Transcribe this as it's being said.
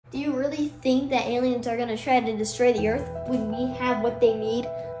Do you really think that aliens are gonna try to destroy the Earth when we have what they need?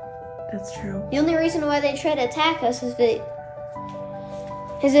 That's true. The only reason why they try to attack us is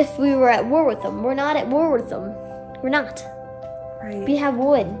if we were at war with them. We're not at war with them. We're not. Right. We have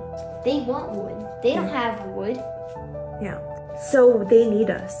wood. They want wood. They don't have wood. Yeah. So they need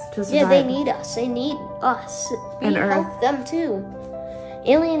us to survive. Yeah, they need us. They need us. We And Earth. help them too.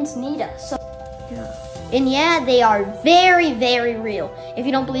 Aliens need us. So, Yeah. and yeah, they are very, very real. If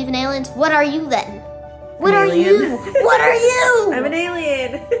you don't believe in aliens, what are you then? What are you? What are you? I'm an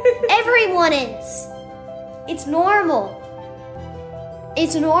alien. Everyone is. It's normal.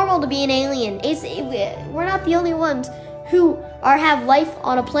 It's normal to be an alien. We're not the only ones who have life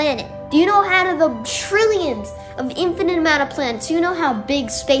on a planet. Do you know out of the trillions of infinite amount of planets, do you know how big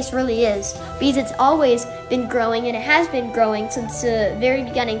space really is? Because it's always been growing, and it has been growing since the very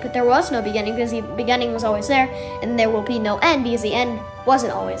beginning, but there was no beginning because the beginning was always there, and there will be no end because the end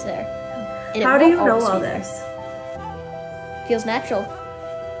wasn't always there. And How do you know all this? Feels natural.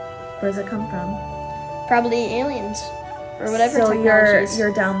 Where does it come from? Probably aliens or whatever So technologies.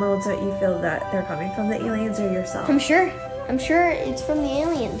 your downloads that you feel that they're coming from the aliens or yourself? I'm sure it's from the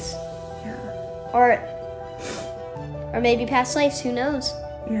aliens. Yeah. Or maybe past lives, who knows?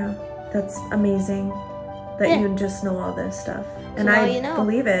 Yeah. That's amazing that Yeah. you just know all this stuff. And now I you know.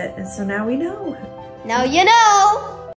 believe it, and so now we know. Now you know!